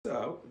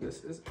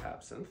this is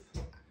absinthe.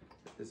 It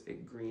is a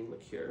green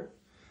liqueur.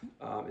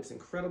 It's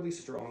incredibly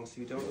strong,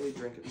 so you don't really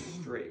drink it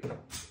straight.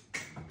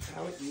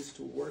 How it used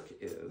to work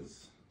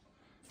is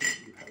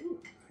you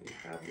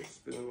have your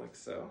spoon like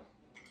so,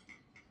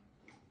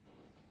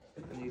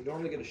 and you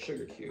normally get a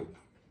sugar cube.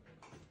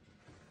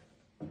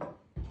 You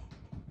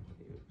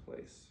would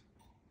place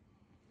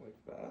like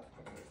that,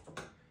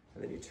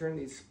 and then you turn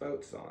these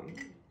spouts on,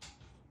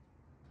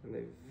 and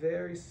they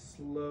very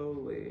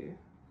slowly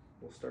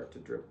will start to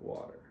drip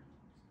water.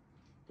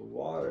 The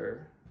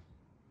water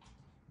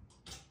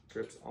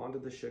drips onto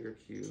the sugar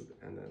cube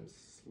and then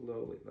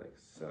slowly, like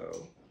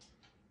so,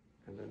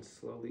 and then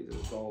slowly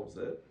dissolves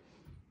it.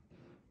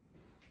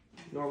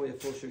 Normally a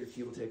full sugar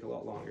cube will take a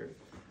lot longer,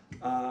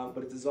 but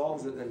it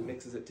dissolves it and then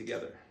mixes it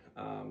together.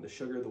 The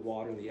sugar, the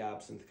water, and the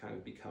absinthe kind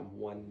of become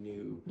one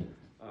new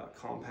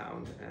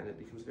compound, and it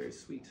becomes very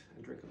sweet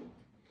and drinkable.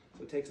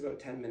 So it takes about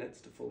 10 minutes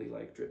to fully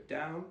like drip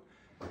down.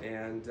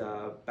 And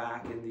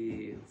back in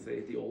the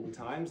olden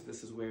times,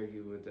 this is where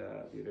you would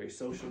be a very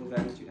social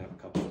event. You'd have a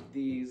couple of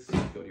these,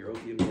 you'd go to your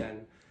opium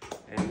den,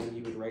 and then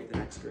you would write the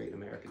next great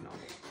American novel.